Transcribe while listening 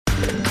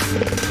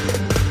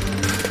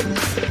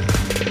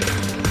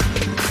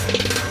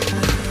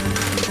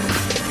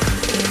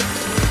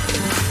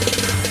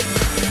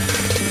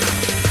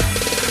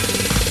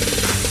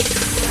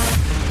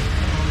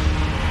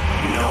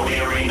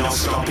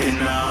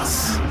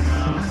boss.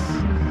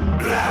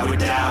 Glide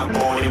without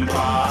boarding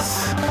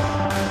pass.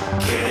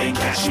 Couldn't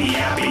catch me,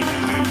 I've been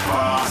moving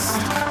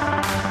fast.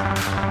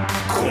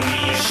 Call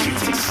me a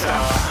shooting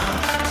star.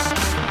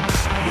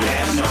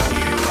 Let 'em know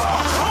you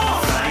are.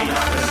 Flying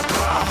up the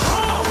bar.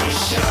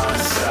 Wish you're a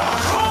star.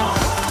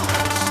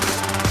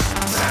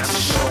 Time to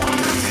show 'em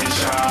who's in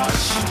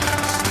charge.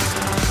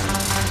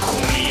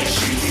 Call me a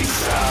shooting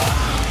star.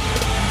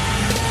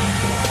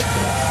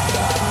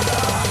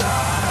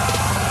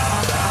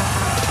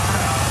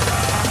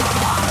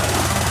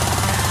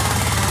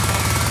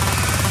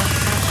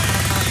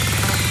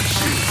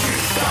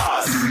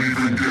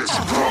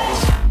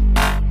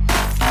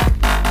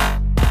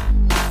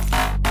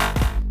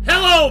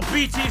 Hello,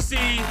 BTC!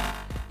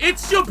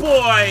 It's your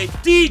boy,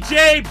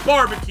 DJ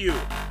Barbecue,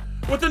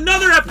 with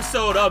another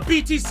episode of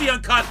BTC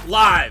Uncut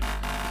Live,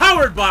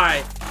 powered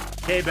by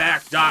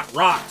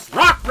KBAC.Rocks.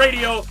 Rock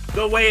radio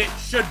the way it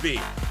should be.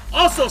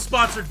 Also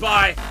sponsored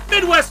by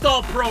Midwest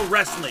All Pro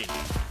Wrestling.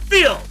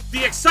 Feel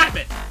the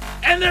excitement,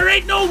 and there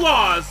ain't no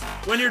laws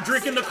when you're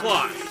drinking the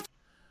claws.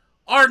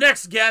 Our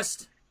next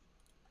guest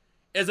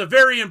is a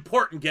very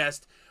important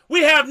guest.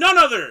 We have none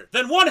other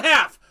than one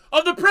half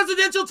of the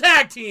presidential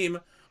tag team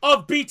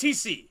of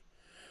BTC,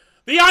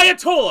 the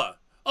Ayatollah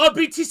of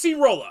BTC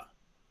Rolla,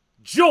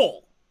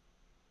 Joel.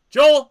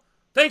 Joel,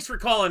 thanks for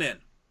calling in.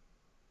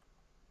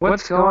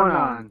 What's going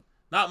on?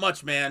 Not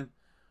much, man.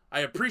 I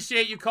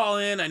appreciate you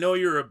calling in. I know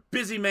you're a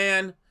busy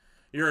man.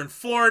 You're in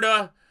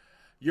Florida.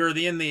 You're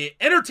in the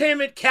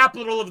entertainment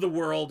capital of the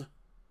world.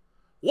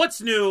 What's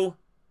new?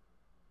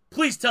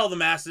 Please tell the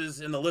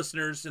masses and the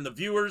listeners and the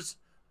viewers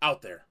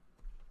out there.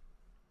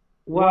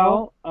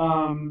 Well,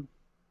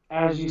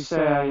 as you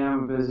say, I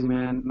am a busy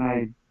man,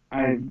 and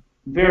I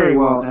very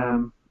well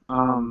am.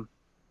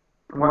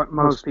 What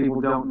most people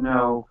don't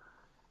know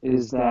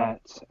is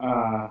that,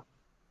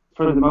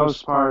 for the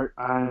most part,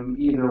 I'm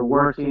either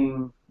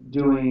working,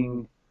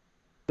 doing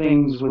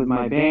things with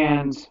my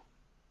band,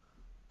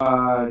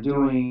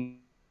 doing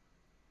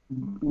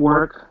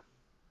work,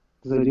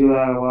 because I do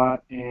that a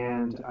lot,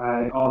 and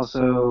I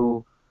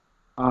also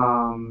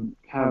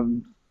have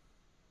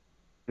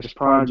just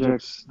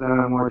projects that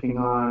I'm working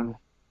on,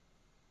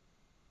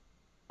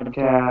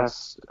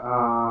 podcasts,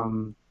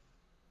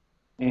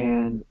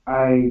 and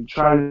I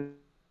try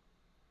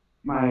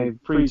my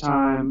free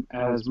time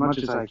as much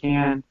as I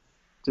can.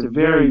 It's a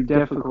very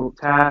difficult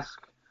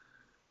task,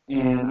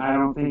 and I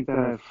don't think that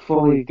I've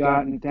fully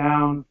gotten it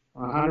down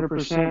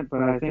 100%,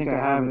 but I think I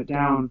have it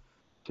down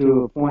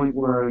to a point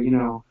where, you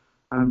know,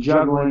 I'm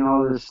juggling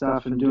all this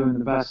stuff and doing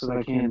the best that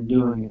I can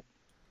doing it.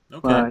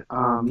 Okay.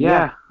 But,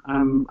 yeah,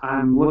 I'm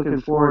looking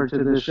forward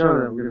to this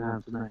show that we're going to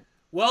have tonight.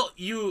 Well,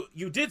 you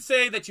did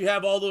say that you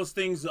have all those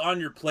things on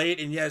your plate,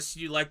 and yes,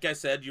 you, like I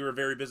said, you're a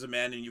very busy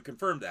man, and you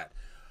confirmed that.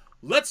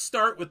 Let's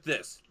start with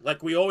this,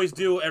 like we always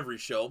do every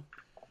show.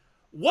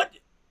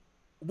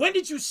 When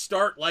did you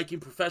start liking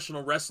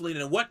professional wrestling,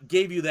 and what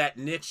gave you that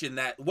niche and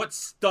what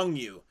stung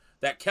you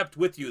that kept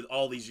with you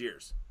all these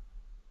years?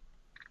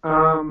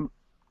 From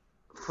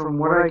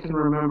what I can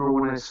remember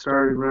when I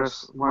started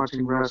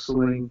watching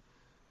wrestling,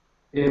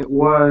 it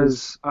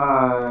was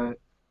right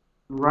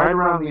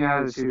around the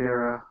Attitude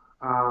Era.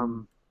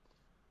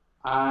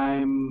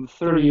 I'm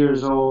 30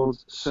 years old,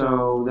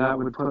 so that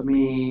would put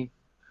me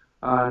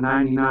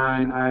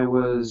 99. I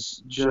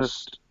was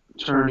just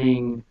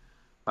turning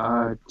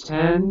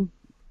 10.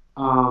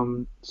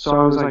 So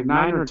I was like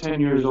 9 or 10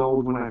 years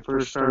old when I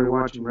first started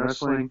watching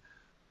wrestling.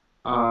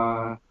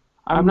 I'm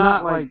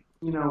not like,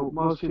 you know,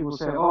 most people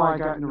say, oh, I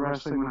got into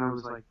wrestling when I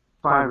was like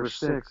 5 or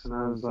 6, and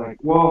I was like,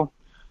 well,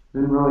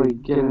 didn't really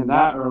get in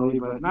that early,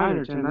 but 9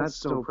 or 10, that's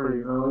still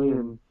pretty early.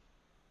 And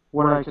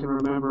what I can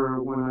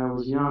remember when I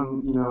was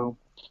young, you know,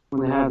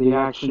 when they had the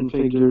action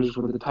figures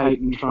with the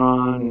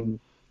Titantron, and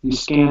you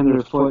scanned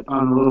their foot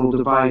on a little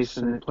device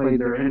and it played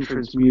their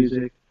entrance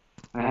music.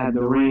 I had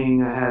the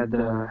ring, I had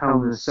the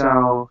Hell in a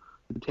Cell,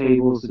 the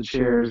tables, the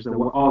chairs,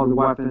 all the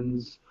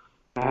weapons.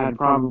 I had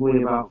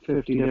probably about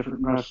 50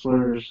 different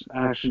wrestlers,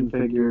 action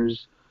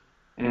figures,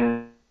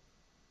 and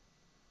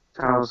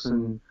house,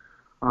 and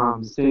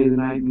stay the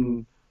night,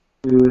 and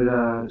we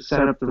would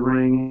set up the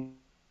ring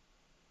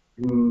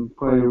and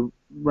play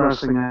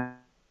wrestling,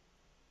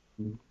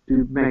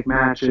 and make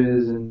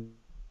matches, and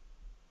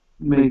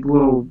make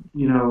little,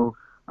 you know,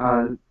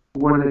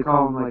 what do they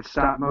call them, like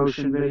stop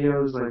motion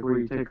videos, like where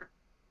you take,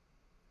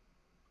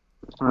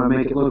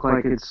 make it look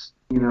like it's,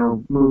 you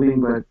know,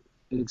 moving, but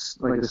it's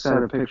like a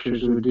set of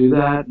pictures. We would do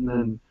that, and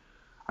then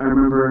I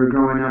remember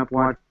growing up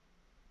watching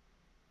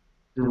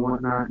and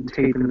whatnot, and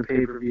taping the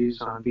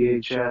pay-per-views on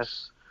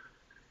VHS.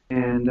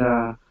 And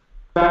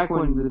back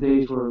when the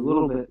days were a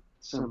little bit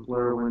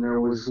simpler, when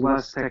there was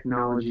less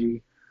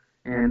technology,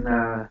 and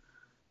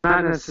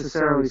not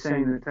necessarily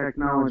saying that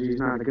technology is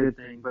not a good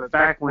thing, but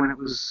back when it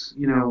was,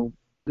 you know,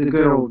 the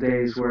good old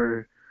days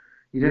where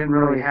you didn't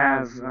really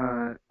have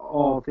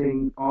all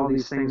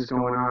these things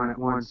going on at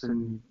once,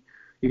 and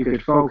you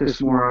could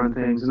focus more on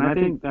things. And I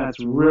think that's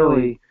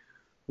really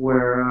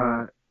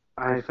where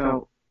I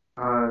felt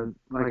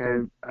like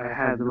I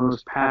had the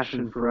most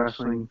passion for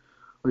wrestling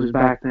was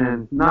back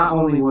then. Not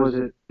only was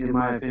it, in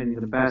my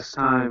opinion, the best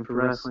time for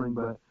wrestling,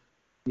 but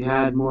you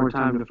had more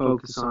time to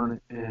focus on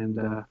it, and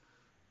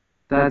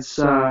that's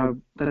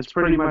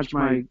pretty much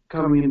my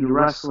coming into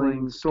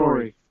wrestling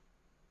story.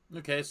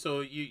 Okay,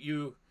 so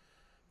you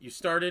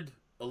started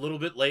a little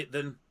bit late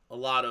than a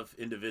lot of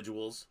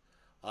individuals,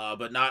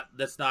 but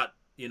that's not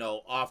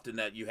often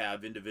that you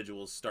have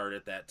individuals start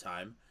at that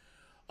time.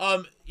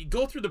 You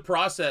go through the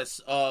process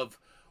of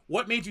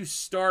what made you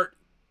start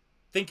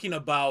thinking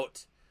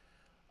about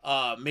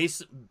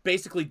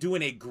basically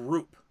doing a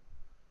group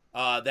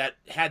that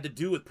had to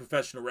do with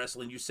professional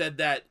wrestling. You said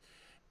that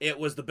it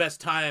was the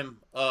best time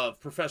of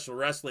professional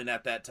wrestling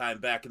at that time,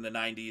 back in the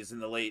 90s, in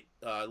the late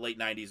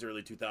 90s,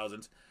 early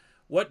 2000s.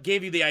 What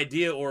gave you the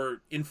idea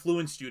or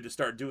influenced you to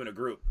start doing a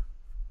group?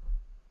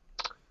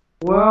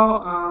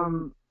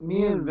 Well,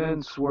 me and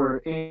Vince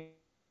were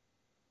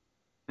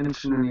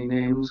mention any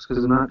names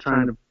because I'm not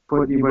trying to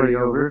put anybody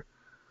over.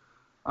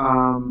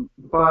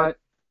 But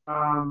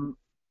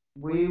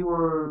we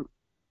were,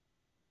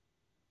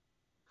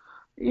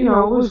 it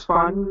was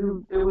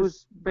fun. It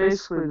was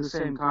basically the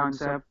same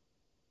concept.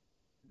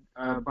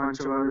 A bunch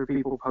of other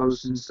people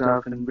posting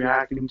stuff and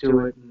reacting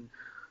to it and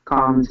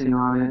commenting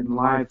on it and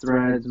live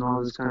threads and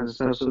all this kind of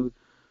stuff.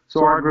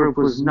 So our group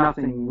was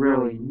nothing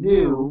really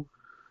new,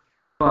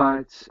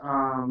 but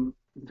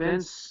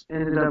Vince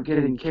ended up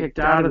getting kicked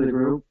out of the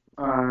group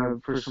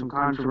for some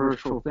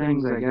controversial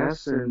things, I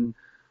guess, and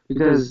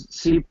because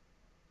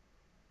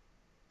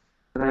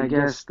I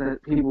guess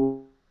that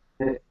people,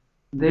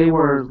 they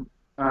were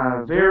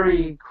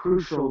very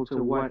crucial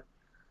to what,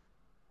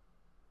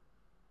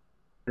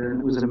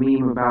 it was a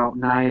meme about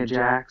Nia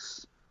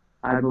Jax,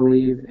 I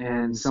believe,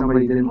 and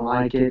somebody didn't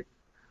like it,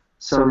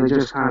 so they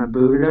just kind of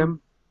booted him,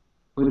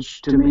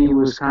 which to me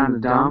was kind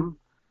of dumb,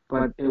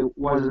 but it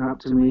wasn't up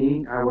to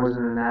me. I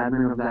wasn't an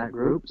admin of that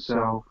group,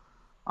 so,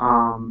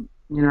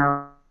 it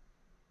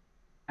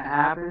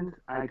happened.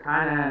 I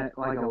kind of,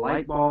 like a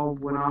light bulb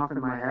went off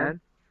in my head,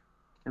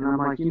 and I'm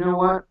like, you know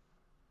what?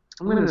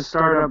 I'm going to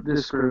start up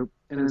this group,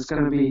 and it's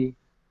going to be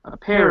a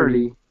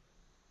parody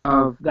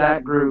of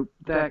that group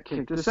that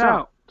kicked us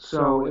out.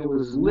 So it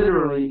was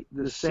literally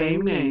the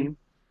same name,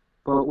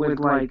 but with,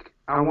 like,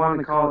 I wanted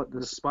to call it the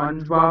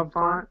SpongeBob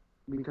font,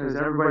 because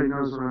everybody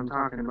knows what I'm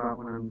talking about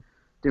when I'm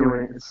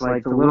doing it. It's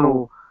like the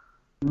little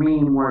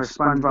meme where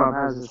SpongeBob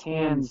has his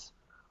hands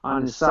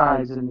on his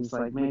sides and he's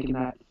like making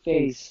that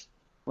face,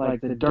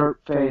 like the dirt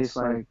face,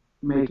 like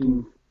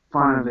making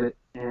fun of it.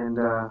 And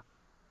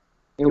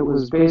it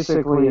was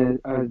basically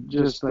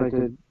just like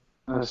a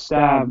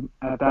stab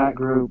at that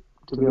group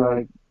to be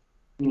like,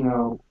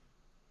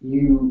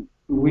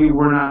 we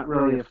were not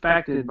really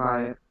affected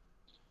by it.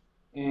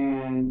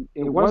 And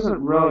it wasn't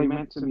really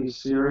meant to be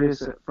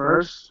serious at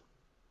first,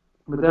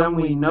 but then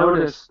we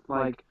noticed,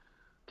 like,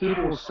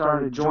 people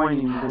started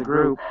joining the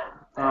group.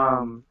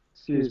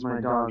 Excuse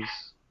my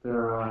dogs,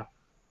 they're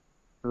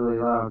really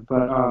loud.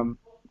 But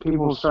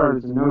people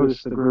started to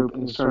notice the group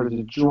and started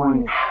to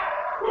join it.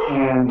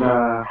 And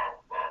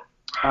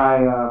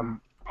I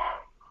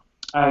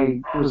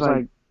was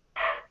like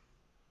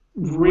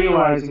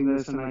realizing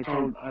this, and I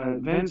told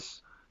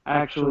Vince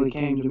actually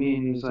came to me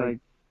and he's like,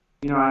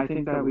 I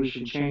think that we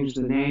should change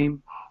the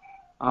name.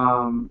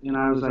 And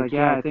I was like,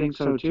 yeah, I think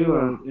so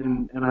too.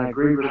 And I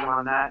agreed with him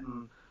on that,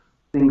 and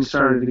things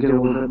started to get a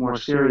little bit more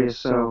serious.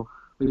 So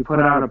we put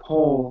out a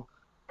poll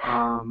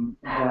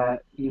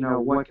that,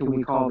 what can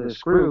we call this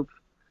group?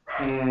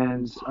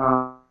 And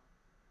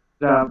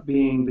ended up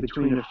being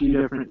between a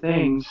few different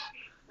things.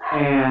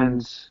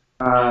 And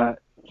I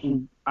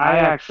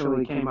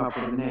actually came up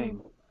with a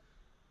name.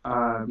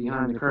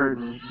 Behind the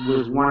Curtain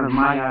was one of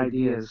my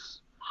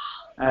ideas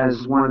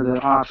as one of the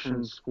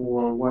options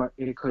for what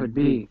it could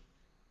be.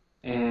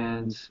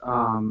 And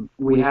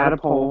we had a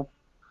poll,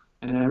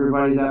 and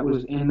everybody that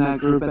was in that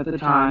group at the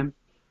time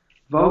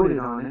voted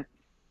on it.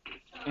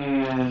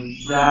 And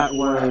that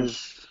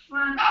was,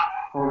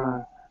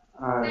 hold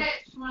on,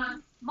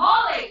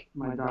 Molly!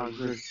 my dogs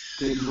are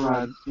getting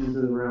brought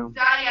into the room.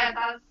 Daddy,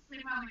 Dad's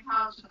sleeping on the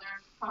couch and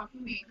they're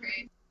fucking me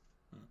crazy.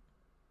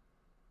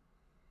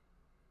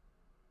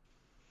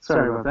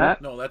 Sorry about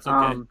that. No, that's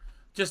okay.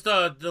 Just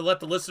to let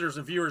the listeners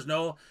and viewers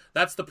know,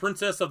 that's the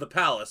Princess of the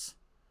Palace.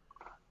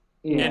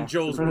 Yeah, and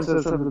Joel's the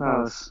Princess of the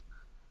Palace.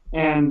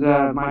 And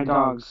my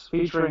dogs,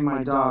 featuring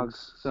my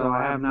dogs. So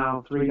I have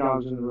now 3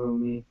 dogs in the room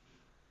with me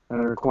that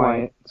are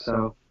quiet.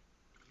 So,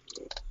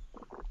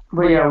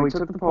 but yeah, we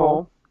took the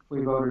poll,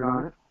 we voted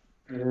on it,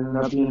 it ended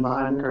up being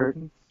Behind the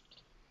Curtain,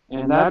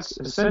 and that's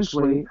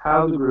essentially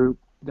how the group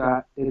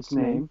got its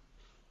name.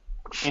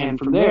 And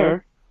from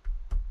there,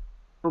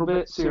 a little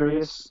bit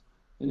serious,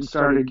 and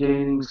started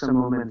gaining some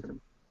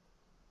momentum.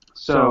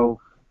 So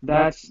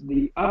that's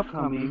the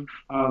upcoming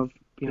of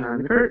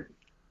Behind the Curtain.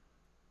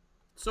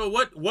 So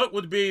what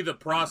would be the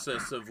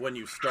process of when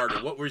you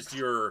started? What was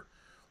your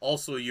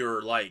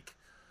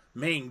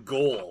main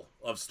goal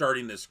of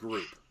starting this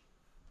group?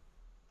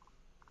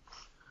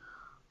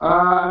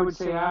 I would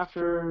say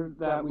after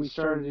that we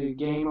started to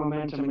gain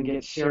momentum and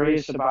get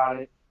serious about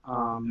it.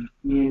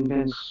 Me and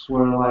Vince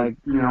were like,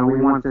 we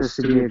want this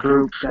to be a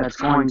group that's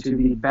going to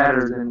be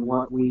better than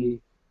what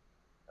we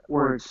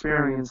were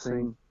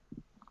experiencing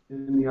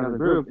in the other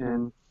group.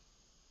 And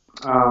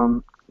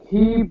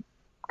he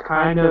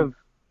kind of,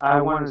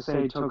 I want to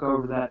say, took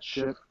over that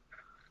ship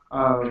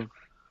of,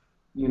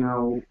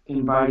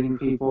 inviting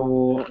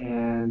people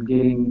and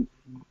getting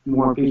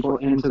more people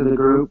into the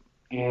group.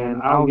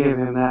 And I'll give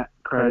him that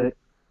credit.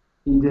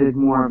 He did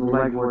more of the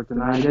legwork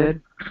than I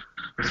did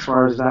as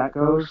far as that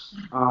goes.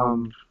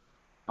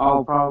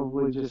 I'll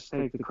probably just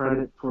take the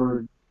credit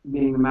for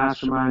being the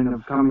mastermind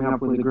of coming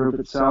up with the group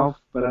itself,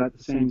 but at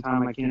the same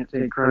time, I can't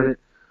take credit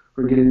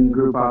for getting the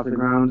group off the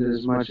ground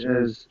as much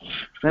as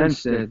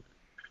Vince did.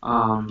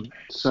 But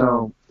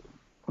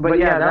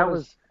yeah, it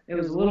was a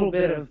little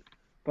bit of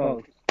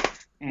both.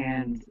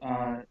 And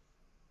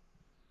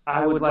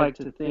I would like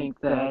to think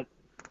that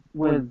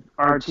with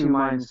our two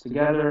minds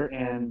together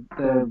and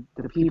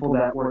the people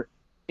that were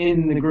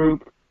in the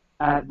group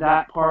at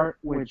that part,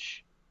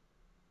 which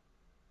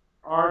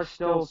are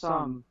still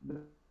some,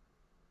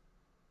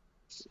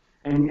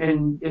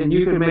 and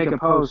you could make a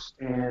post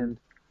and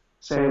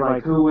say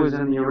like who was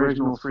in the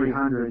original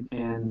 300,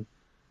 and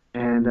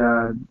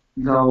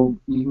though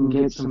you can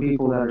get some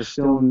people that are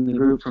still in the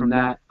group from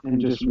that and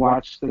just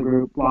watch the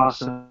group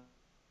blossom.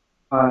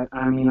 But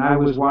I mean, I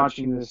was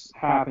watching this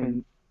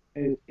happen,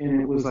 and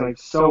it was like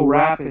so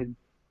rapid.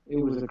 It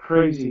was a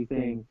crazy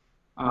thing.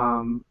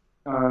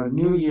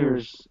 New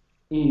Year's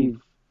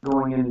Eve,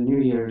 going into New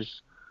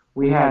Year's,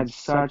 we had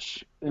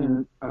such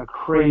a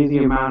crazy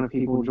amount of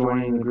people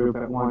joining the group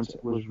at once.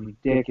 It was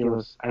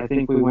ridiculous. I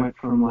think we went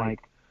from like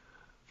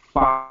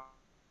 5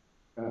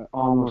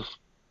 almost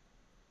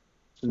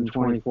in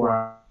 24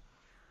 hours.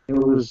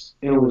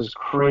 It was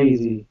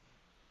crazy,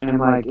 and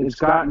like it's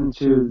gotten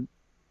to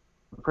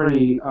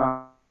pretty.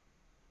 I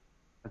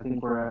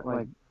think we're at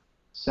like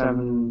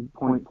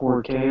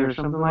 7.4K or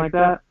something like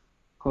that,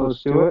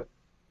 close to it.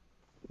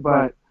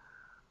 But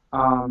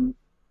I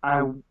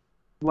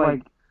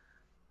like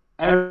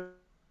every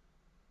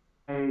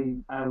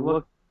I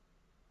look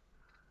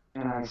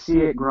and I see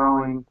it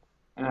growing,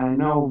 and I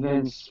know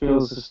Vince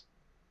feels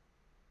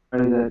the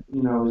way that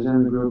is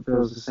in the group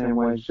feels the same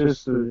way. It's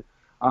just a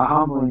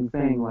humbling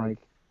thing. Like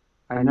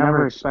I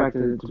never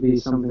expected it to be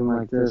something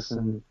like this,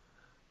 and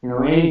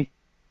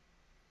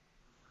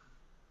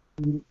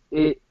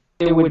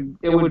it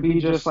would be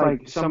just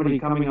like somebody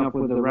coming up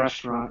with a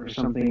restaurant or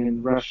something, and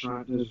the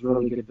restaurant does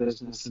really good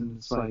business, and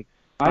it's like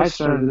I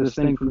started this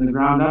thing from the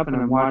ground up, and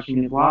I'm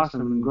watching it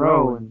blossom and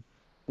grow, and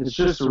it's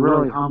just a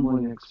really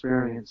humbling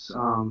experience.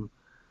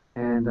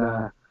 And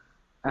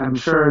I'm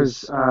sure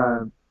as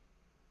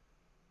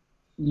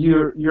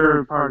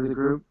you're part of the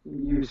group,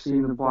 you've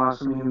seen the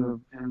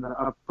blossoming and the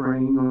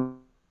upbringing.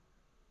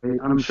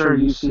 I'm sure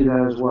you see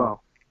that as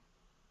well.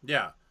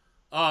 Yeah.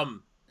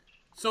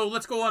 So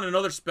let's go on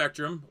another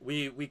spectrum.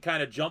 We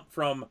kind of jump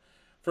from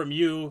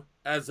you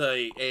as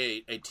a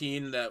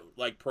teen that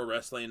liked pro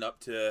wrestling up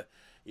to,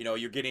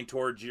 you're getting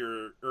towards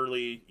your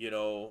early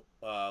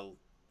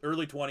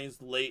 20s,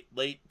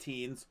 late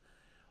teens.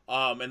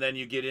 And then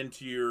you get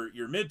into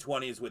your mid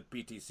 20s with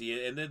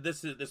BTC, and then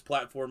this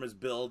platform is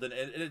built and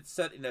it's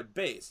set in a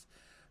base.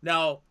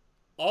 Now,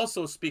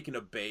 also speaking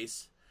of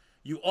base,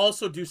 you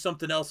also do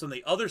something else on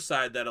the other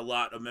side that a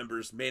lot of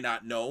members may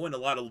not know, and a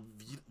lot of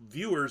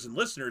viewers and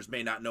listeners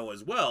may not know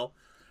as well.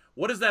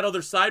 What is that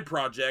other side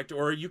project,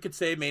 or you could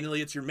say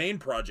mainly it's your main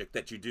project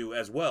that you do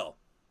as well?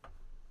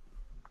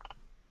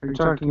 Are you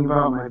talking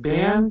about my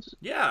band?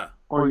 Yeah.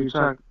 Or you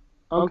talk?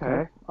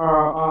 Okay.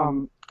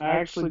 I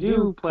actually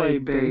do play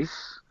bass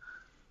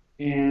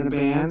in a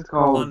band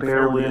called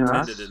Bear Within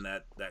Us. Intended in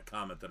that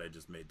comment that I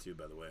just made too,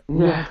 by the way.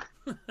 Yeah.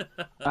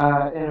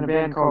 In a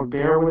band called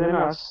Bear Within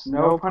Us.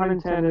 No pun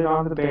intended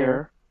on the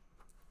bear.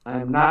 I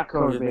am not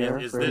Coda Bear.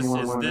 Is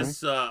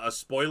this a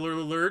spoiler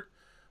alert?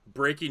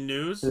 Breaking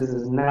news? This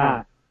is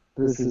not.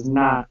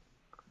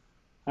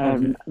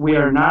 Okay. We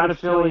are not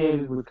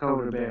affiliated with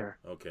Coda Bear.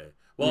 Okay.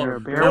 Well,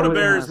 Coda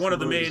Bear is one of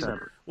the main,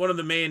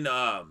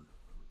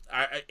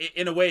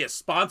 in a way, a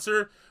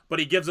sponsor, but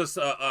he gives us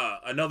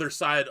another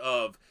side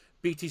of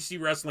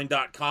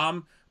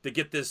BTCWrestling.com to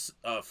get this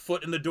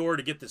foot in the door,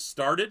 to get this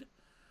started.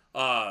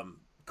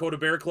 Coda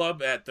Bear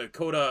Club at the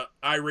Coda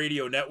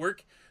iRadio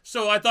Network.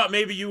 So I thought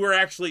maybe you were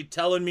actually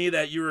telling me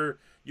that you were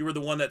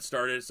the one that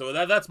started. So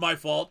that's my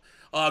fault.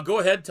 Go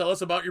ahead, tell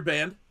us about your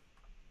band.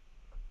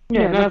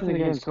 Yeah, nothing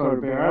against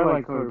Coda Bear. I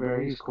like Coda Bear.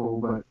 He's cool,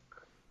 but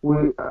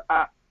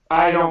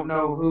I don't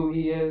know who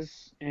he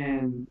is,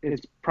 and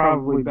it's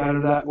probably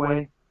better that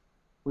way.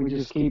 We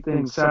just keep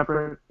things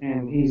separate,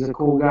 and he's a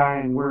cool guy,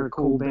 and we're a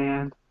cool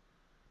band,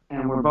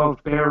 and we're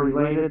both bear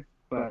related.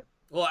 But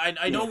well,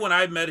 I know when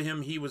I met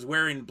him, he was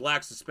wearing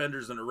black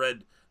suspenders and a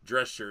red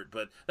dress shirt,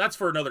 but that's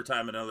for another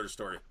time and another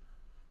story.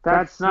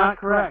 That's not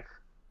correct.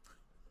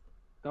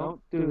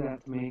 Don't do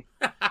that to me.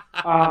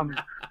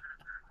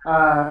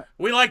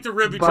 We like to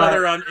rib each But-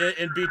 other on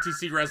in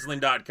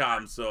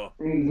BTCWrestling.com. So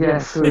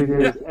Yes, we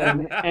did.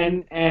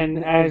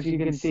 And as you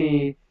can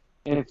see,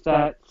 if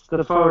that's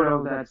the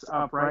photo that's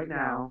up right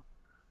now,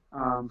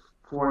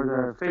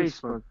 for the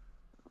Facebook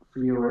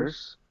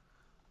viewers,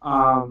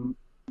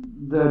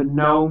 the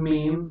no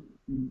meme,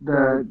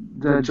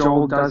 the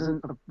Joel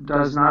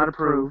does not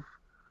approve.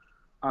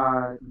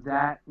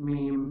 That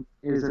meme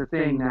is a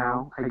thing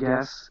now, I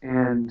guess,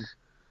 and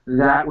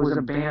that was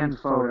a banned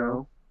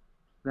photo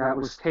that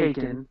was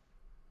taken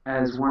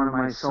as one of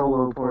my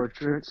solo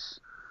portraits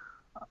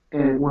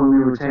when we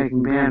were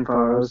taking band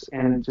photos,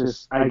 and it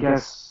just, I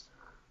guess,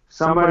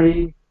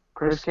 somebody,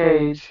 Chris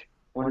Cage,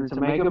 wanted to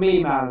make a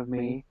meme out of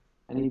me,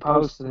 and he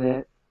posted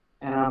it,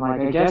 and I'm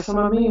like, I guess I'm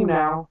a meme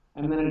now,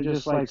 and then it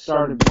just, like,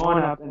 started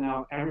blowing up, and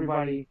now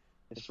everybody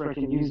is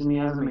freaking using me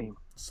as a meme.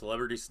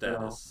 celebrity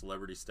status, So-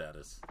 celebrity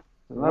status.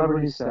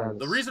 Celebrity status.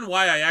 The reason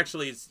why I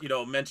actually,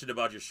 mentioned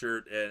about your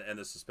shirt and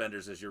the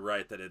suspenders is you're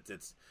right that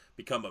it's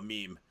become a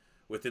meme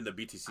within the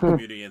BTC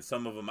community and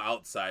some of them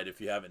outside, if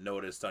you haven't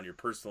noticed on your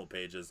personal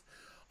pages.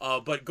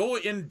 But go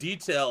in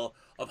detail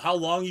of how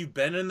long you've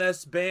been in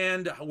this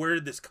band, where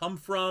did this come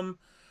from?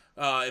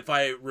 If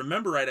I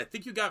remember right, I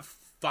think you got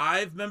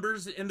 5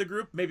 members in the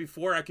group, maybe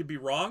 4. I could be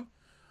wrong.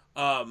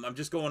 I'm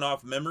just going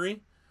off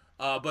memory.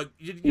 But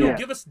you know,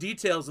 give us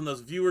details on those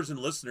viewers and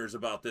listeners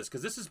about this,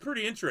 because this is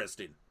pretty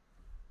interesting.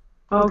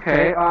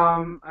 Okay,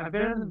 I've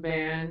been in the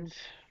band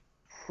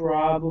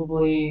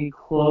probably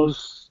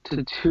close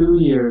to 2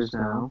 years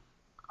now,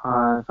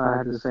 if I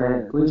had to say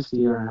at least a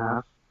year and a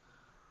half.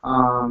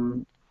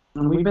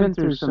 And we've been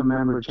through some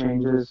member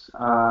changes.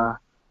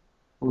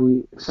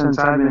 Since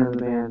I've been in the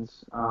band,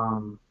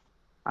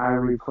 I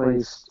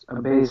replaced a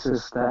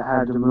bassist that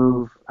had to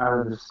move out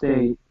of the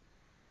state,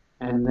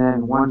 and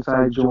then once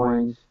I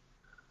joined,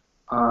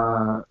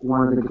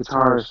 one of the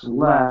guitarists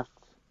left,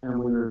 and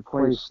we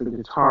replaced the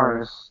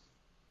guitarist.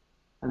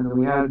 And then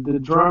we had the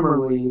drummer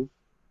leave,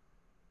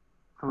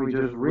 and we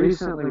just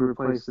recently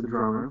replaced the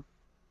drummer.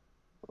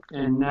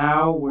 And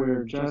now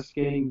we're just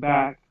getting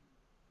back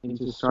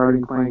into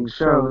starting playing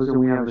shows, and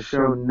we have a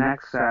show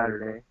next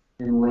Saturday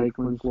in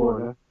Lakeland,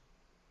 Florida.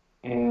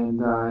 And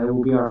it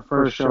will be our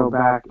first show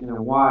back in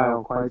a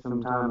while, quite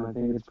some time. I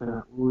think it's been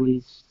at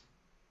least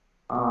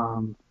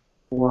 4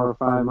 or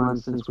 5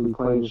 months since we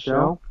played a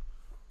show.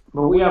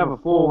 But we have a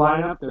full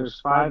lineup.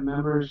 There's 5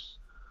 members.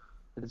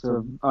 It's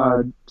a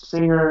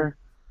singer,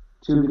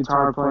 2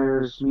 guitar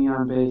players, me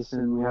on bass,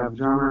 and we have a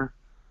drummer.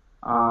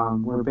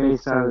 We're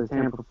based out of the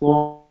Tampa,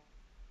 Florida,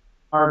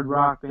 hard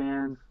rock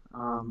band.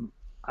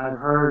 I've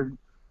heard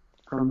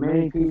from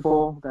many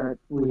people that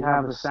we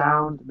have a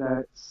sound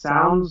that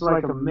sounds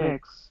like a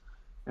mix,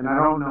 and I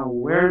don't know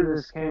where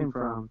this came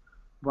from,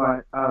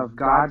 but of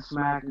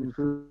Godsmack and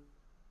Foo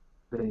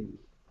Baby.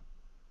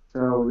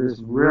 So this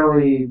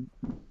really,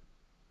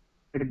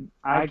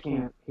 I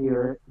can't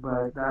hear it,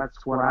 but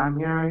that's what I'm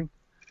hearing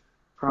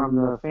from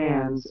the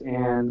fans,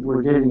 and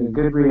we're getting a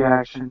good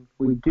reaction.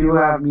 We do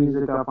have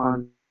music up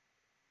on,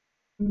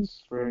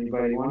 for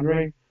anybody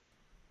wondering.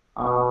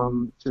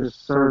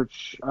 Just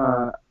search,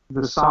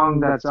 the song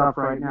that's up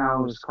right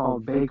now is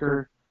called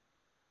Baker,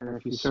 and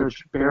if you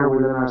search Bear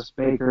Within Us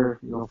Baker,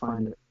 you'll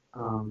find it.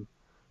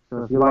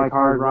 So if you like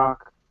hard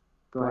rock,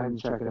 go ahead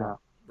and check it out.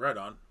 Right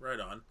on, right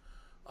on.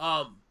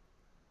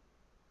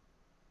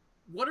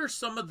 What are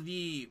some of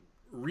the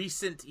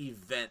recent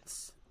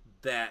events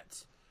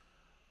that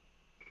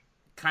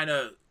kind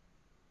of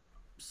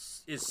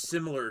is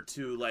similar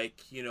to,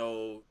 like,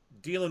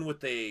 dealing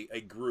with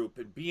a group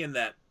and being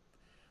that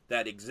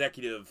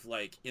executive,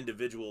 like,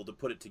 individual to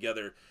put it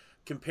together,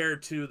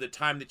 compared to the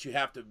time that you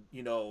have to,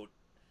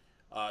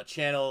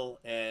 channel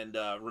and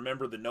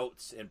remember the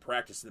notes and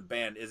practice in the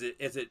band? Is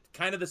it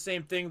kind of the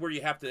same thing where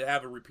you have to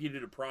have a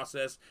repeated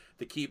process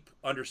to keep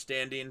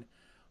understanding?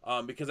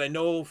 Because I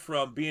know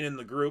from being in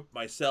the group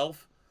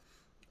myself,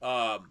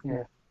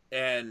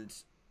 and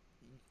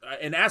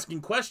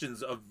asking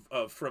questions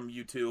of from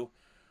you two,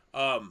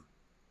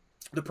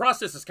 the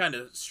process is kind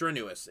of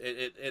strenuous.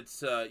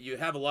 It's you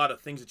have a lot of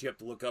things that you have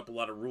to look up, a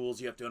lot of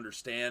rules you have to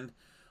understand,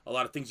 a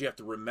lot of things you have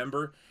to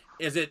remember.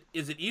 Is it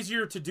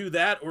easier to do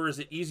that, or is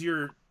it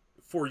easier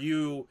for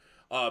you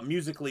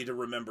musically to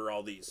remember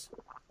all these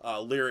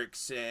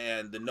lyrics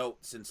and the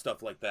notes and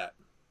stuff like that?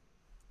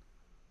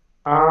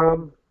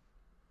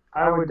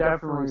 I would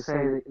definitely say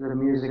that the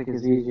music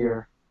is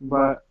easier,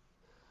 but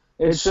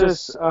it's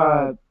just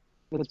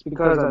it's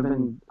because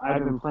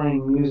I've been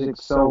playing music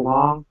so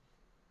long.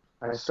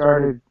 I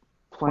started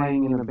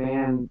playing in a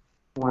band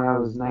when I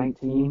was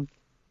 19.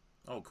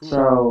 Oh, cool.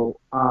 So,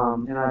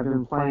 and I've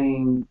been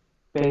playing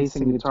bass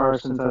and guitar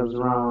since I was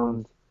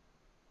around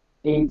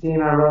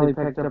 18. I really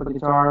picked up a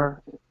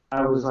guitar.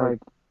 I was like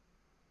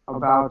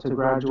about to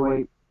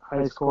graduate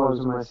high school. I was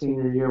in my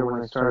senior year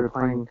when I started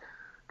playing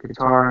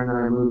guitar, and then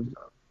I moved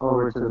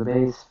over to the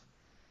bass.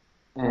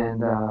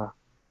 And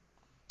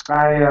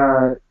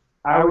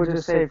I would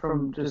just say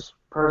from just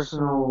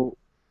personal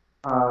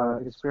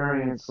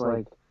experience,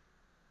 like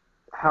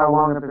how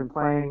long I've been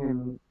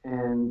playing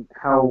and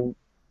how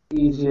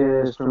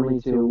easiest for me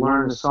to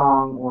learn a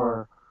song,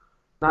 or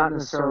not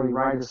necessarily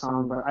write a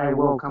song, but I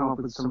will come up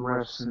with some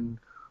riffs and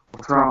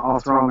I'll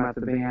throw them at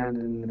the band,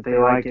 and if they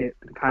like it,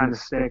 it kind of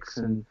sticks.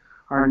 And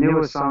our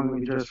newest song that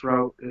we just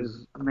wrote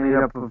is made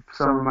up of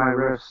some of my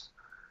riffs,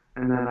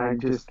 and then I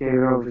just gave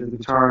it over to the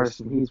guitarist,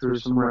 and he threw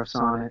some riffs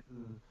on it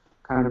and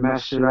kind of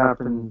meshed it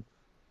up. And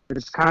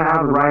it's kind of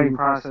how the writing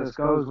process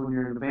goes when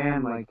you're in a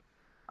band. Like,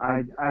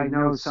 I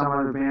know some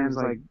other bands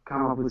like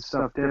come up with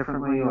stuff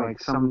differently. Like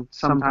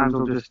sometimes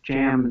we'll just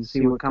jam and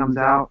see what comes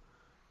out.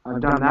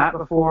 I've done that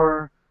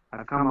before.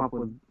 I've come up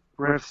with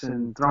riffs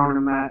and thrown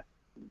them at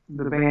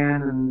the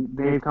band, and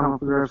they've come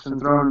up with riffs and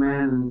thrown them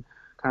in and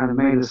kind of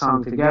made a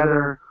song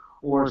together.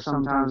 Or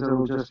sometimes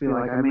it'll just be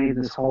like, I made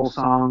this whole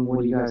song,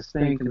 what do you guys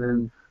think? And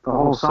then the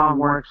whole song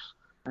works,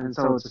 and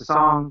so it's a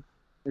song.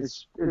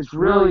 It's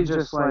really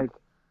just like,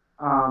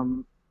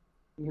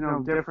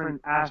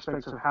 different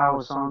aspects of how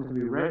a song can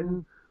be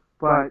written.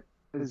 But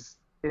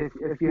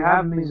if you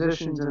have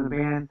musicians in a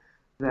band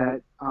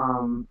that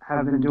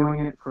have been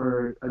doing it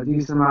for a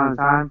decent amount of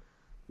time,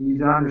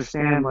 you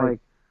understand, like,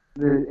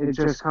 it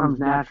just comes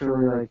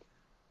naturally. Like,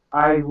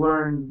 I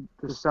learned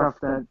the stuff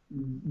that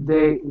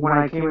when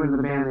I came into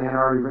the band, they had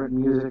already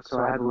written music, so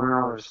I had to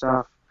learn all their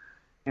stuff.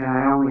 And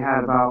I only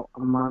had about a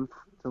month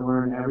to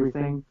learn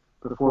everything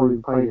before we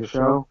played the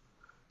show.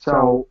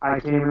 So I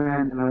came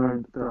in and I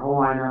learned their whole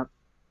lineup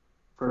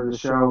for the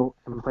show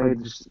and played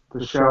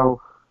the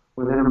show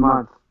within a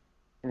month.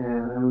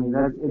 And I mean,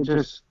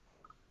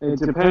 it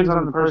depends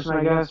on the person,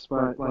 I guess,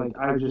 but like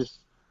I've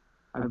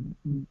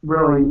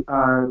really,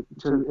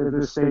 at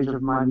this stage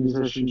of my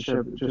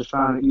musicianship, just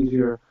found it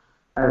easier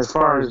as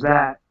far as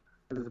that,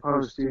 as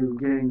opposed to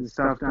getting the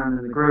stuff done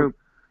in the group,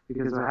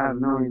 because I have a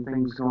million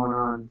things going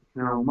on.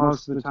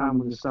 Most of the time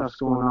when the stuff's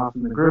going off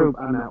in the group,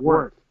 I'm at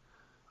work,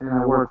 and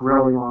I work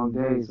really long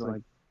days,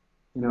 like,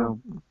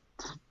 11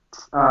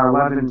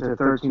 to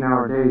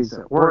 13-hour days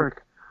at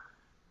work,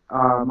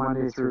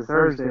 Monday through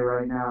Thursday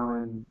right now,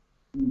 and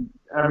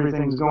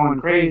everything's going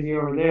crazy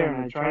over there,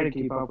 and I try to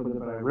keep up with it,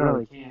 but I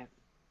really can't.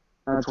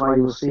 That's why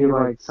you'll see,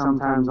 like,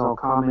 sometimes I'll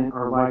comment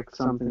or like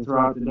something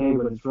throughout the day,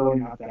 but it's really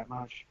not that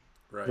much.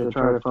 Right. To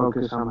try to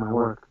focus on my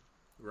work.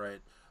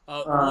 Right.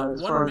 As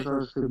far as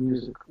those good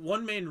music.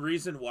 One main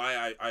reason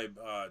why I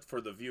for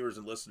the viewers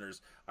and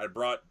listeners, I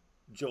brought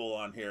Joel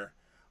on here,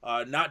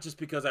 not just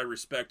because I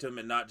respect him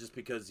and not just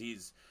because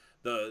he's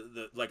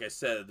the like I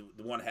said,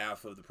 the one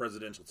half of the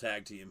presidential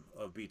tag team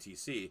of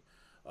BTC,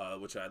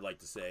 which I'd like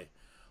to say,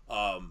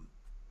 and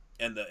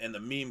the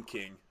meme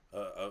king.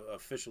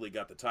 Officially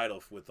got the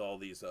title with all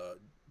these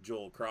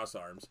Joel cross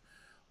arms,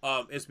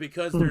 is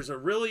because there's a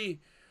really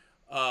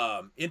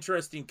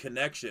interesting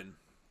connection,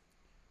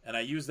 and I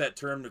use that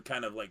term to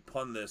kind of like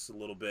pun this a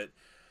little bit,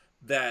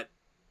 that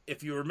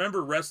if you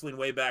remember wrestling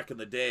way back in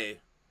the day,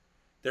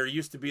 there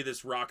used to be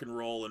this rock and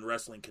roll and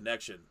wrestling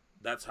connection.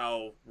 That's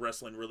how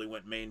wrestling really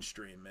went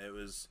mainstream. It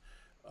was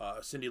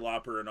Cyndi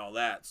Lauper and all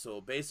that. So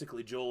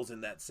basically Joel's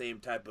in that same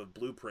type of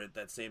blueprint,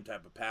 that same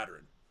type of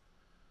pattern.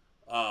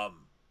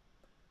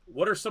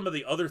 What are some of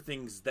the other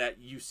things that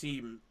you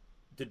seem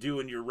to do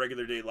in your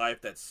regular day life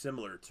that's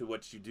similar to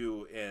what you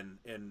do and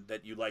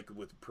that you like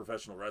with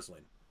professional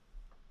wrestling?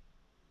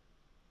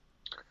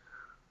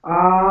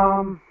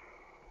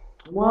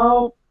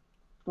 Well,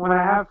 when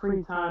I have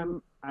free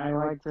time, I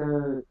like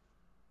to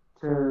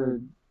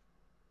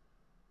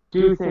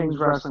do things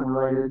wrestling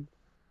related.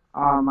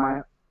 I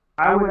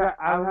would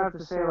have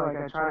to say, like,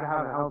 I try to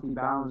have a healthy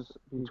balance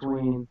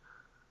between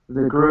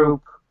the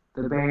group,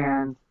 the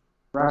band,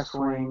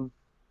 wrestling,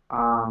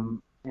 and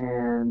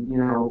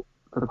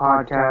the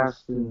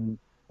podcast and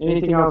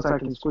anything else I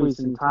can squeeze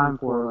in time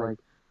for. Like,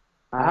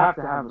 I have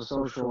to have a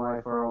social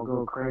life or I'll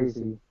go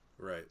crazy.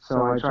 Right.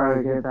 So I try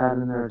to get that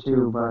in there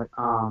too. But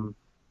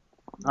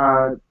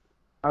I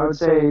would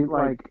say,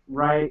 like,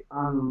 right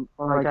on,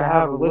 like, I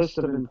have a list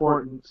of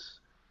importance.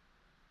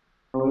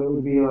 So it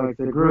would be like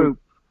the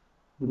group,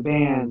 the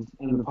band,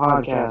 and the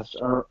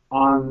podcast are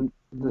on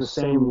the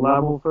same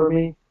level for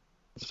me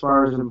as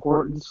far as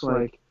importance.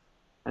 Like,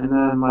 and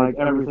then, like,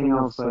 everything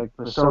else, like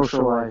the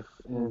social life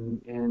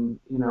and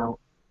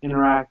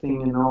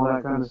interacting and all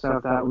that kind of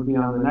stuff, that would be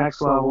on the next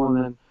level, and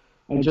then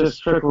it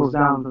just trickles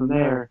down from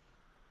there.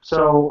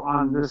 So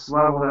on this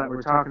level that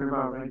we're talking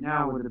about right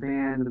now with the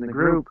band and the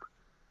group,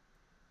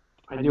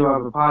 I do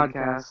have a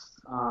podcast.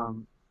 I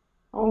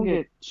won't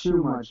get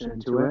too much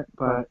into it,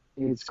 but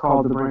it's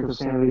called the Brink of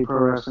Sanity Pro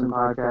Wrestling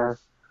Podcast.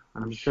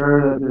 I'm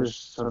sure that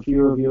there's a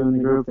few of you in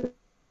the group that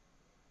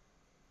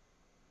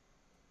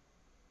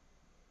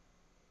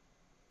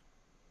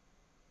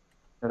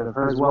have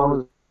heard, as well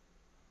as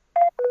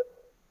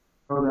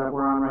that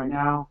we're on right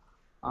now,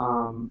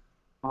 on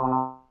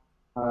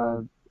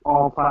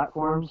all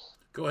platforms.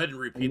 Go ahead and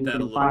repeat that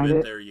a little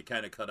bit there. You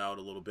kind of cut out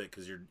a little bit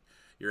because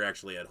you're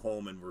actually at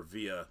home and we're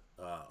via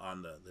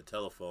on the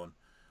telephone.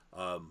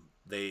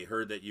 They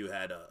heard that you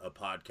had a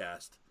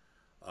podcast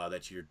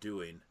that you're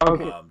doing.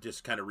 Okay.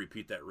 Just kind of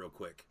repeat that real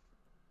quick.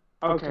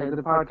 Okay,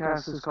 the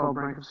podcast is called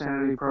Brink of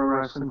Sanity Pro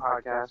Wrestling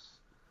Podcast.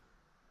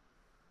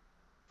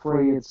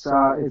 hopefully it's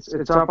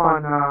up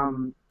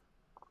on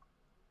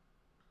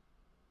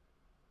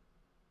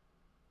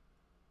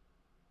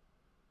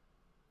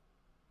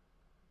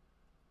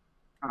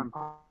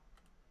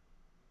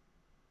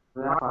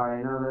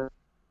I know that.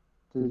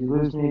 Did you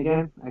lose me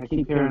again? I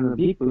keep hearing the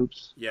beep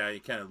boops. Yeah, you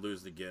kind of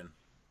lose again.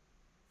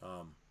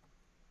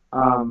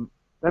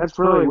 That's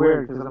really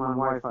weird because I'm on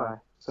Wi-Fi.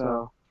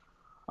 So,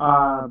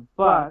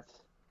 but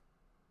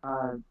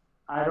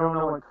I don't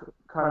know what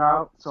cut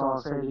out, so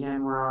I'll say it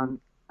again. We're on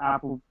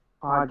Apple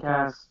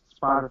Podcasts,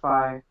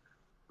 Spotify,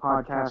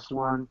 Podcast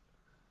One.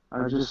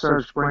 Just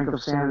search Brink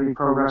of Sanity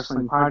Pro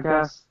Wrestling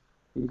Podcast.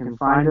 You can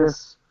find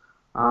us.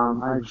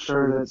 I'm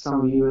sure that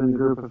some of you in the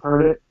group have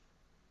heard it.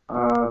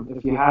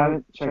 If you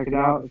haven't, check it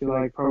out. If you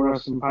like pro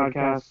wrestling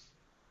podcasts,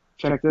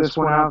 check this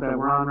one out that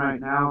we're on right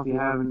now. If you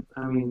haven't,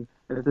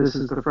 if this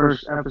is the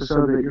first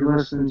episode that you're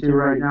listening to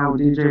right now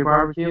with DJ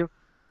Barbecue,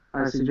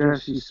 I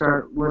suggest you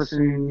start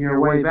listening your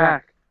way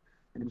back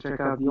and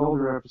check out the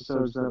older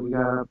episodes that we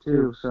got up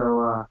too.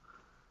 So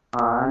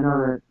I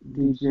know that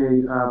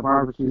DJ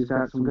Barbecue's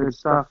got some good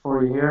stuff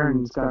for you here,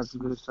 and he's got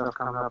some good stuff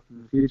coming up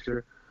in the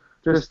future,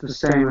 just the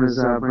same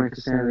as Brink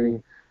of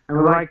Sanity. And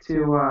we'd like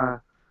to,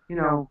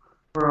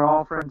 we're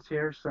all friends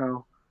here,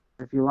 so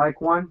if you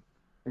like one,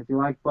 if you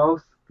like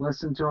both,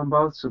 listen to them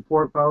both,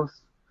 support both,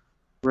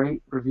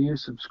 rate, review,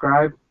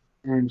 subscribe,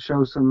 and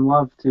show some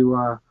love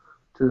to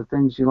the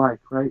things you like,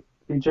 right,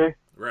 DJ?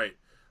 Right.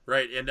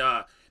 And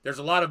there's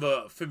a lot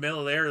of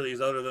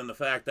familiarities other than the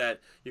fact that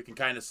you can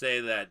kind of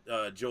say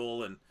that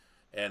Joel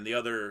and the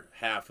other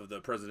half of the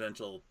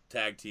presidential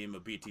tag team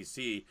of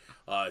BTC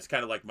is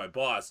kind of like my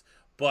boss,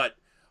 but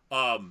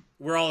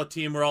we're all a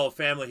team, we're all a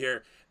family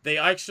here. They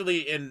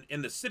actually,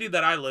 in the city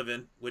that I live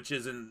in, which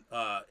is in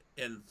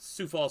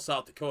Sioux Falls,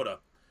 South Dakota,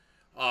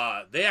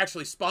 they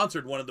actually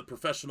sponsored one of the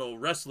professional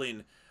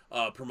wrestling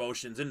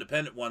promotions,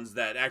 independent ones,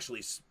 that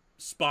actually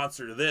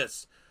sponsor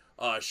this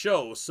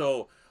show.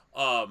 So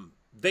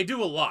they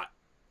do a lot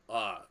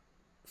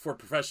for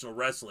professional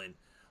wrestling.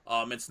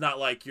 It's not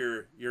like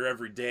your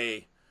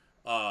everyday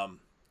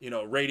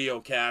radio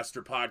cast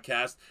or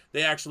podcast.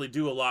 They actually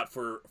do a lot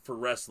for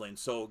wrestling.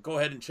 So go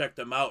ahead and check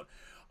them out.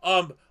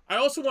 I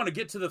also want to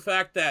get to the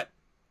fact that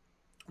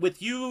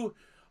with you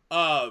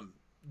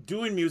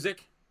doing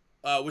music,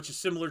 which is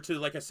similar to,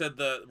 like I said,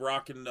 the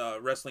rock and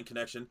wrestling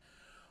connection,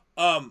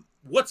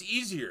 what's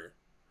easier?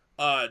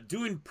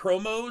 Doing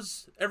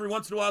promos every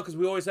once in a while, because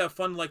we always have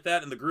fun like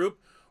that in the group,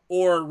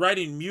 or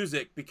writing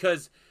music?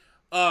 Because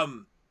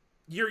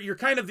you're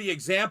kind of the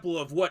example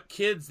of what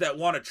kids that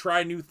want to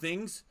try new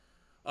things,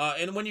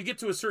 and when you get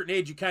to a certain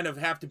age, you kind of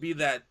have to be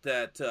that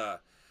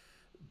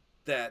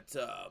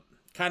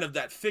kind of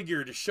that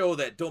figure to show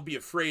that don't be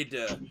afraid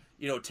to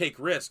take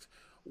risks.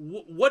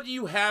 What do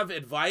you have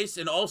advice,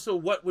 and also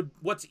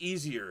what's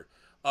easier,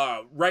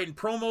 writing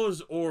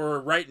promos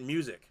or writing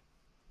music?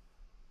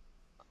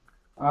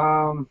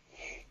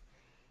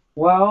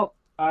 Well,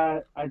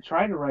 I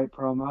try to write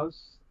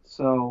promos,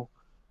 so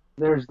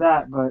there's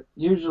that. But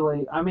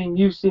usually,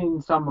 you've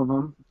seen some of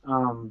them.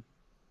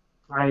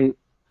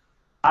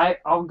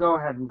 I'll go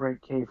ahead and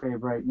break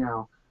kayfabe right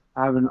now.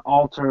 I have an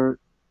alter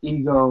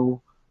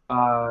ego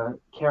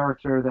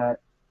character that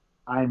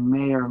I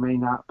may or may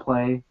not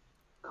play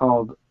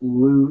called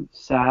Lou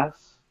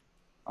Sass.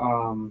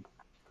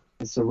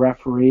 It's a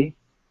referee,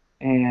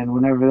 and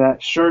whenever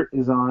that shirt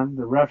is on,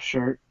 the ref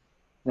shirt,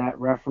 that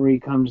referee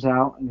comes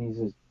out,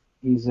 and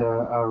he's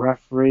a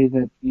referee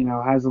that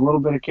has a little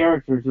bit of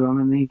character to him,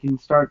 and he can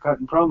start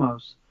cutting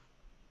promos,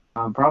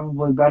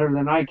 probably better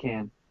than I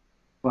can.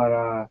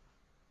 But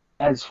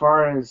as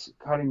far as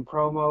cutting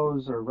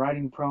promos or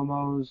writing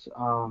promos,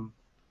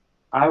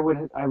 I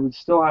would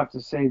still have to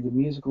say the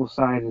musical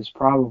side is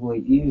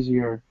probably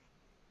easier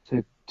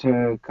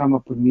to come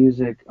up with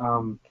music,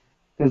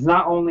 because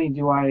not only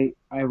do I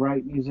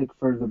write music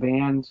for the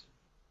band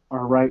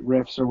or write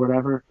riffs or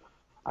whatever,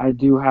 I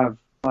do have,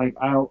 like,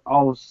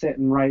 I'll sit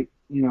and write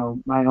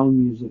my own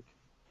music.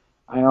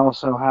 I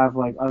also have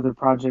like other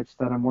projects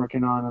that I'm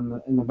working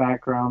on in the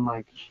background,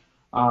 like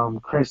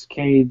Chris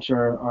Cage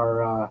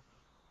or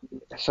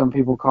some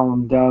people call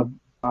him Dub,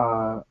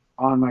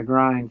 On My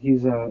Grind.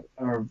 He's a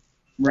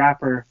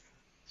rapper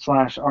 /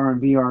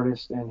 R&B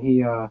artist, and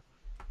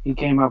he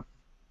came up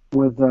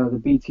with the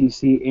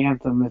BTC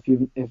anthem,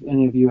 if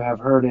any of you have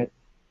heard it.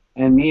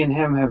 And me and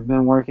him have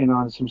been working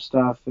on some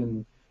stuff,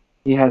 and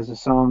he has a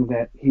song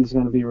that he's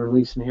going to be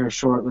releasing here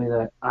shortly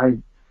that I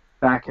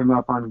back him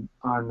up on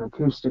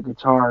acoustic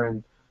guitar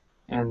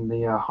and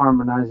the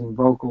harmonizing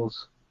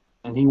vocals.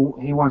 And he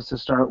wants to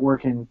start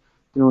doing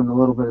a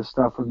little bit of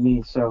stuff with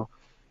me, so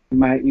we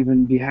might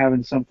even be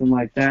having something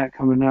like that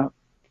coming up.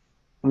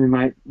 We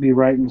might be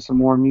writing some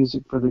more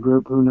music for the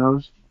group, who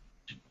knows.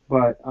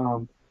 But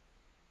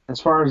as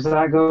far as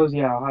that goes,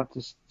 yeah, I'll have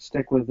to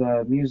stick with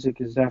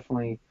music is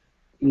definitely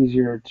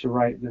easier to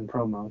write than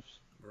promos.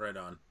 Right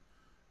on.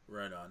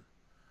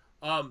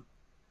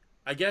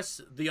 I guess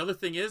the other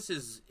thing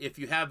is if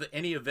you have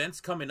any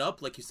events coming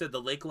up, like you said,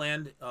 the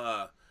Lakeland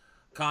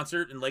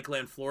concert in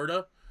Lakeland,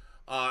 Florida,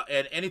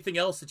 And anything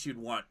else that you'd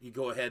want, you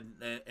go ahead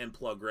and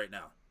plug right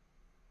now.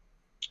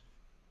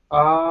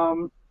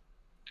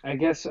 I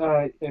guess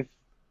if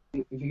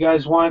you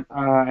guys want,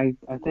 I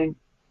think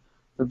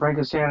the Brink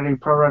of Sanity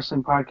Pro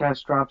Wrestling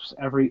Podcast drops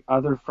every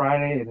other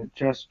Friday, and it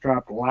just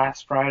dropped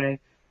last Friday.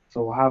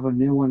 So we'll have a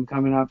new one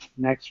coming up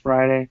next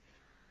Friday.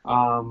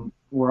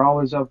 We're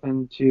always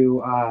open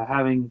to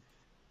having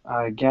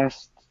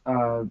guests,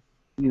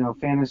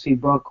 fantasy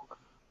book.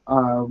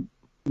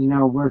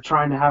 We're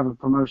trying to have a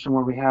promotion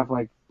where we have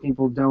like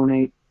people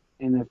donate,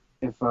 and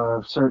if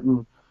a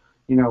certain,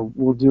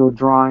 we'll do a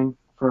drawing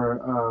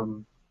for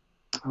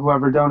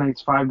whoever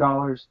donates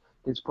 $5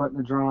 gets put in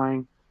the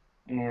drawing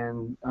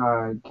and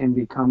can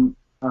become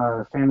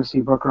a fantasy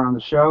booker on the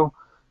show.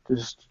 To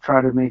just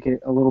try to make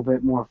it a little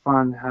bit more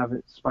fun, have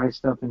it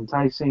spiced up,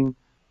 enticing,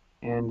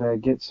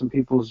 and get some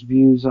people's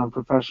views on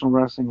professional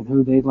wrestling and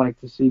who they'd like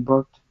to see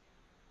booked.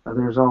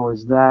 There's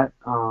always that.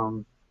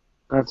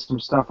 Got some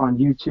stuff on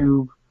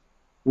YouTube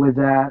with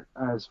that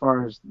as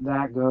far as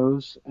that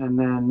goes. And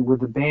then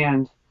with the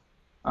band,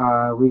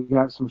 we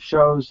got some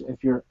shows.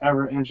 If you're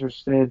ever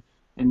interested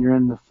and you're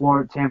in the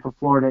Tampa,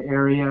 Florida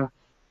area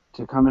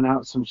to coming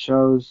out some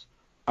shows,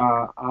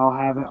 I'll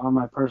have it on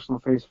my personal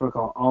Facebook.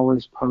 I'll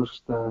always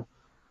post the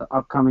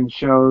upcoming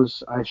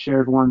shows. I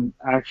shared one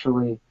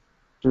actually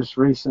just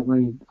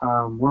recently.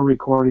 We're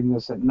recording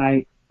this at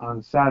night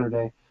on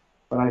Saturday,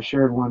 but I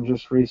shared one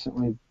just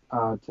recently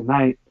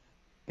tonight,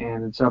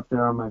 and it's up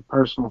there on my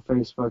personal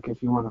Facebook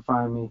if you want to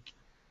find me.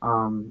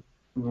 I'm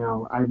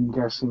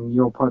guessing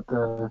you'll put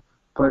the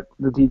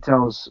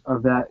details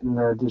of that in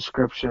the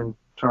description,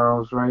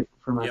 Charles, right,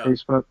 for my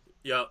Facebook?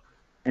 Yep.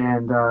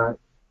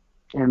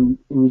 And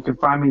you can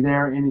find me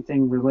there,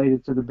 anything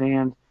related to the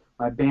band.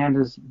 My band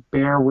is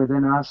Bear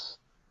Within Us.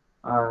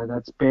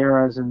 That's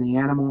Bear as in the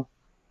animal,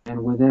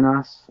 and Within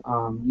Us.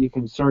 You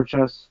can search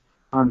us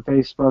on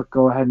Facebook.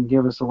 Go ahead and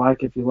give us a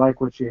like if you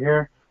like what you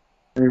hear.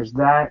 There's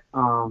that.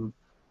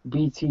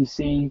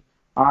 BTC,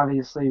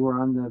 obviously we're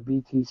on the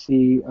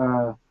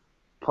BTC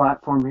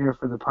platform here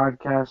for the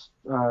podcast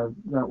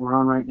that we're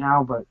on right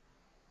now. But,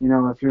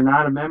 if you're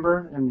not a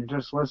member and you're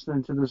just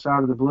listening to this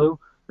out of the blue,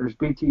 there's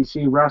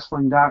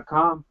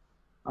btcwrestling.com.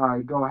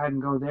 Go ahead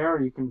and go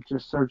there. You can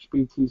just search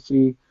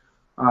BTC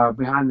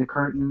Behind the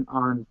Curtain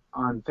on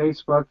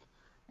Facebook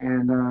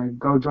and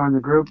go join the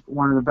group,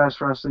 one of the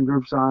best wrestling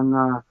groups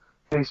on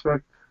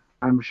Facebook.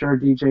 I'm sure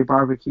DJ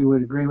Barbecue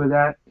would agree with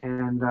that.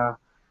 And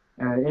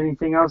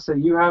anything else that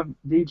you have,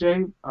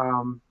 DJ,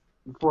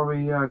 before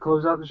we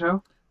close out the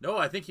show? No,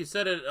 I think you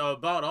said it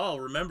about all.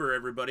 Remember,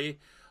 everybody,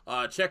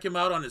 check him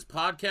out on his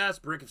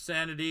podcast, Brink of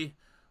Sanity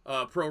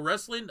Pro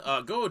Wrestling.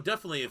 Go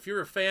definitely, if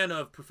you're a fan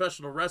of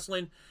professional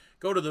wrestling,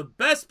 go to the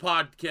best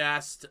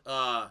podcast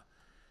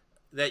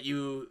that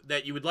you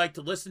would like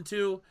to listen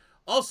to.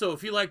 Also,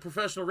 if you like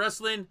professional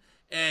wrestling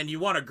and you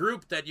want a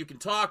group that you can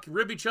talk,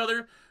 rib each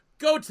other,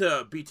 go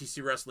to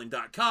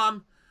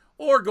btcwrestling.com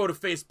or go to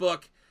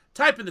Facebook,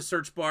 type in the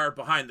search bar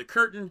Behind the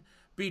Curtain,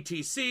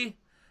 BTC.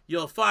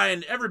 You'll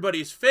find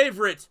everybody's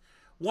favorite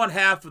one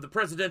half of the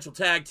presidential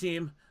tag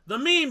team, the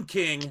Meme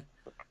King,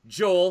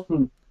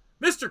 Joel.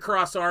 Mr.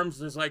 Cross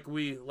Arms, is like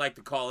we like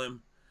to call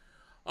him.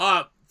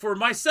 For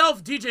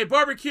myself, DJ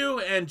Barbecue,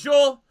 and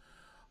Joel,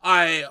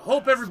 I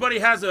hope everybody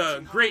has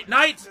a great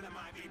night,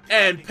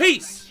 and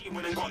peace.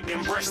 When I got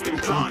them breast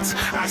implants,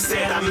 I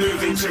said I'm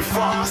moving too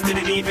fast,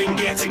 didn't even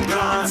get a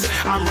glance.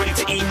 I'm ready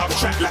to eat up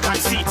track like I'm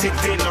seated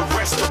in a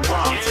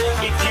restaurant.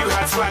 If you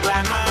had swag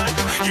like mine,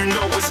 you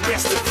know it's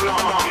best to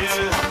flaunt.